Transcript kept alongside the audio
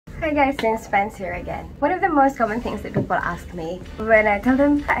Hi guys, it's Spence here again. One of the most common things that people ask me when I tell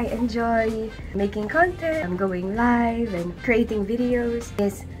them I enjoy making content, I'm going live and creating videos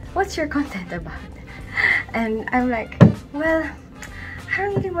is, what's your content about? And I'm like, well, I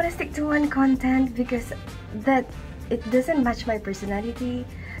don't really want to stick to one content because it doesn't match my personality.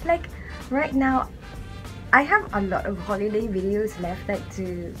 Like right now, I have a lot of holiday videos left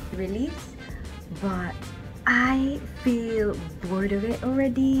to release, but I feel bored of it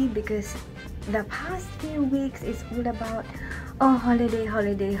already because the past few weeks is all about holiday,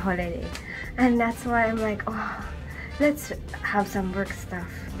 and that's why I'm like, let's have some work stuff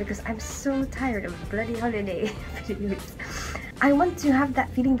because I'm so tired of bloody holiday videos. I want to have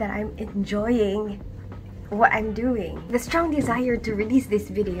that feeling that I'm enjoying what I'm doing. The strong desire to release this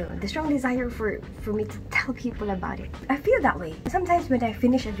video, the strong desire for me to tell people about it. I feel that way. Sometimes when I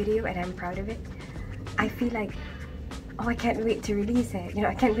finish a video and I'm proud of it, I feel like, I can't wait to release it.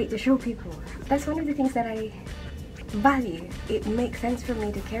 I can't wait to show people. That's one of the things that I value. It makes sense for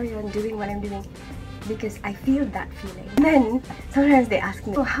me to carry on doing what I'm doing because I feel that feeling. And then sometimes they ask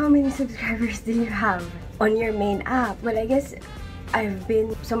me, how many subscribers do you have on your main app? Well, I guess I've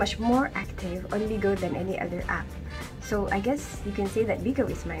been so much more active on Bigo than any other app. So I guess you can say that Bigo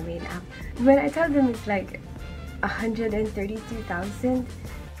is my main app. When I tell them it's like 132,000,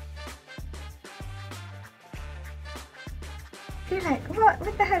 they're like,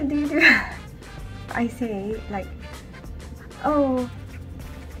 what the hell do you do? I say like,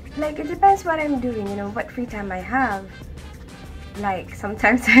 like it depends what I'm doing, what free time I have. Like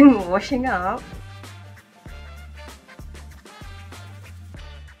sometimes I'm washing up.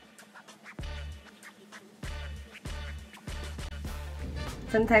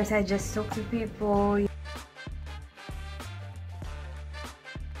 Sometimes I just talk to people.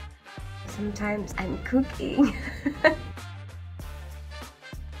 Sometimes I'm cooking.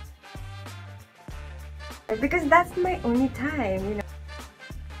 Because that's my only time,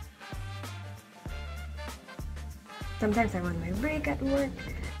 Sometimes I'm on my break at work.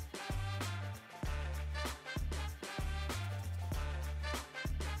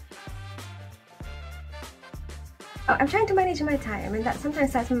 I'm trying to manage my time, and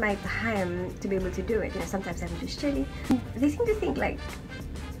sometimes that's my time to be able to do it. Sometimes I'm just chilling. They seem to think like,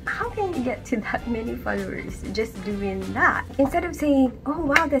 how can you get to that many followers just doing that? Instead of saying, oh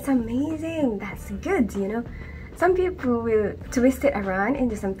wow, that's amazing, that's good, Some people will twist it around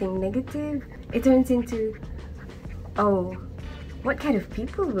into something negative. It turns into, oh, what kind of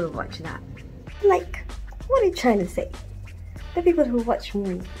people will watch that? Like, what are you trying to say? The people who watch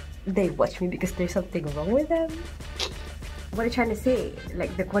me, they watch me because there's something wrong with them? What are you trying to say?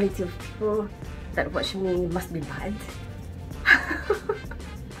 Like, the quality of people that watch me must be bad?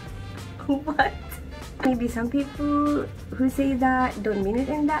 What? Maybe some people who say that don't mean it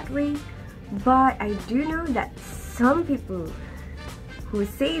in that way, but I do know that some people who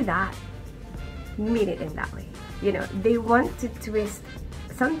say that mean it in that way. They want to twist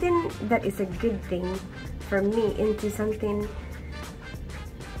something that is a good thing for me into something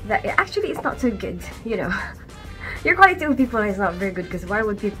that actually is not so good, Your quality of people is not very good because why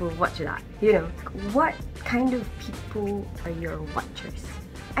would people watch that, What kind of people are your watchers?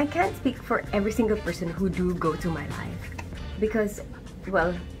 I can't speak for every single person who do go to my live because,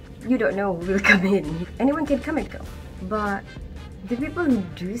 well, you don't know who will come in. Anyone can come and go. But the people who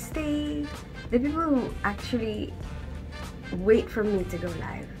do stay, the people who actually wait for me to go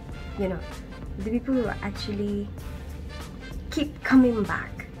live, the people who actually keep coming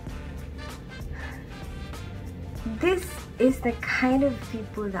back. This is the kind of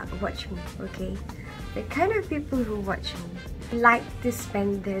people that watch me, okay? The kind of people who watch me like to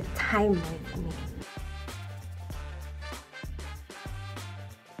spend their time with me.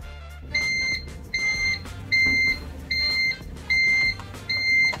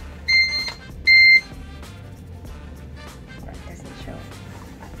 That doesn't show.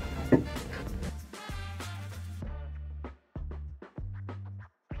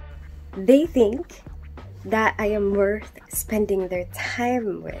 They think that I am worth spending their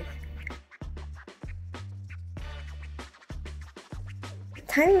time with.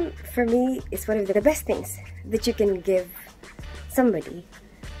 Time for me is one of the best things that you can give somebody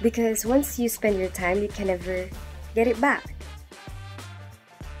because once you spend your time, you can never get it back.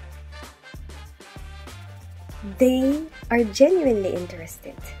 They are genuinely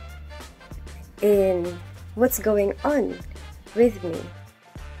interested in what's going on with me.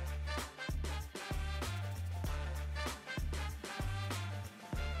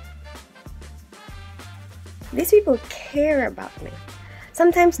 These people care about me.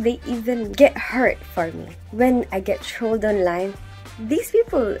 Sometimes they even get hurt for me. When I get trolled online, these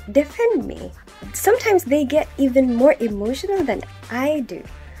people defend me. Sometimes they get even more emotional than I do.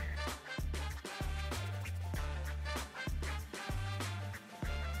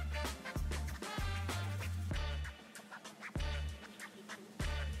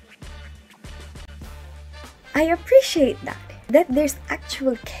 I appreciate that there's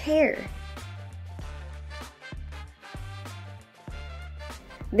actual care.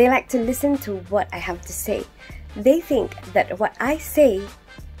 They like to listen to what I have to say. They think that what I say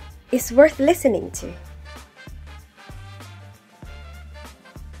is worth listening to.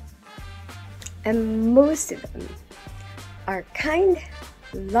 And most of them are kind,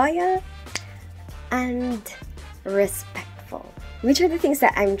 loyal, and respectful, which are the things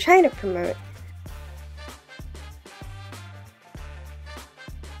that I'm trying to promote.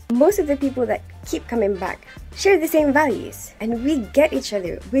 Most of the people that keep coming back share the same values, and we get each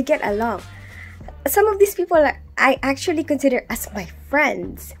other, we get along. Some of these people I actually consider as my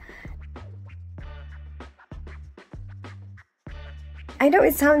friends. I know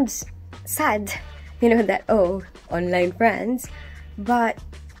it sounds sad, that, oh, online friends, but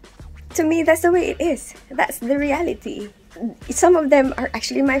to me, that's the way it is. That's the reality. Some of them are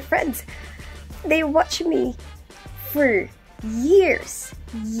actually my friends. They watch me for years.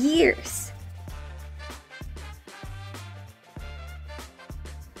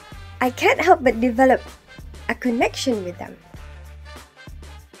 I can't help but develop a connection with them.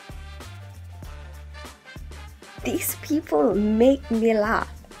 These people make me laugh.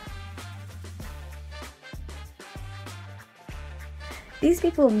 These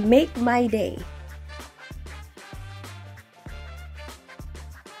people make my day.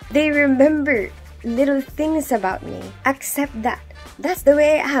 They remember little things about me. Accept that. That's the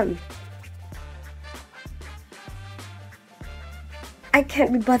way I am. I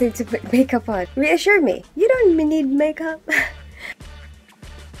can't be bothered to put makeup on. Reassure me, you don't need makeup.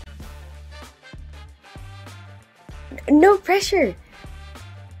 No pressure.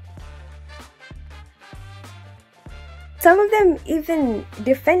 Some of them even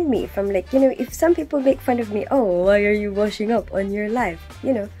defend me from if some people make fun of me, oh, why are you washing up on your live?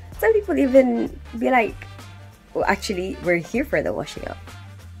 Some people even be like, well, actually, we're here for the washing up.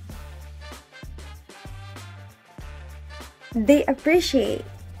 They appreciate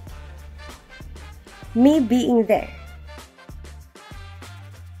me being there.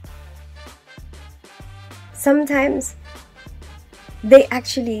 Sometimes they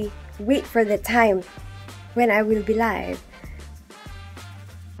actually wait for the time when I will be live.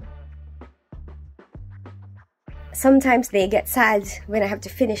 Sometimes they get sad when I have to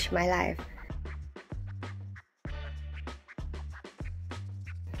finish my live.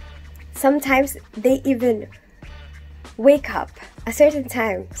 Sometimes they even wake up a certain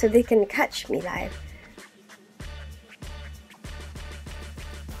time so they can catch me live.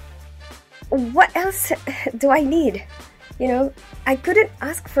 What else do I need? I couldn't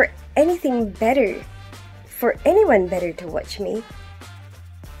ask for anything better, for anyone better to watch me.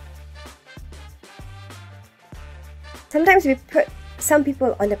 Sometimes we put some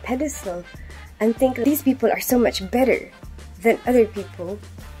people on a pedestal and think these people are so much better than other people.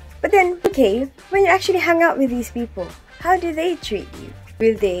 But then, okay, when you actually hang out with these people, how do they treat you?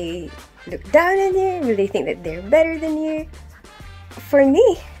 Will they look down on you? Will they think that they're better than you? For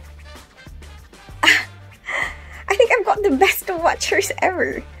me, I think I've got the best watchers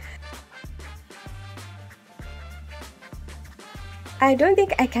ever. I don't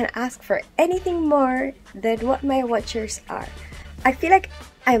think I can ask for anything more than what my watchers are. I feel like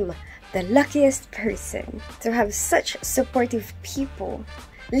I'm the luckiest person to have such supportive people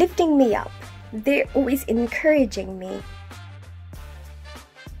lifting me up. They're always encouraging me,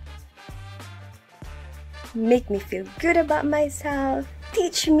 make me feel good about myself,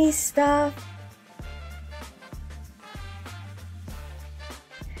 teach me stuff,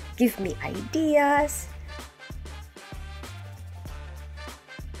 give me ideas,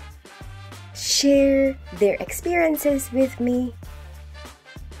 share their experiences with me.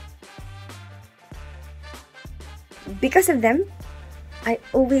 Because of them, I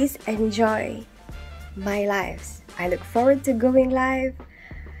always enjoy my lives. I look forward to going live.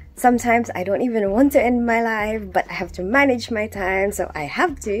 Sometimes I don't even want to end my live, but I have to manage my time, so I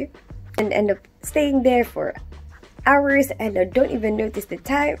have to, and end up staying there for hours and I don't even notice the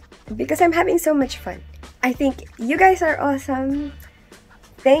time because I'm having so much fun. I think you guys are awesome.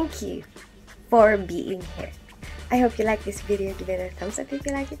 Thank you for being here. I hope you like this video. Give it a thumbs up if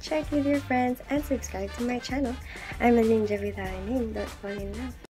you like it, share it with your friends, and subscribe to my channel. I'm a ninja without a name. Don't fall in love.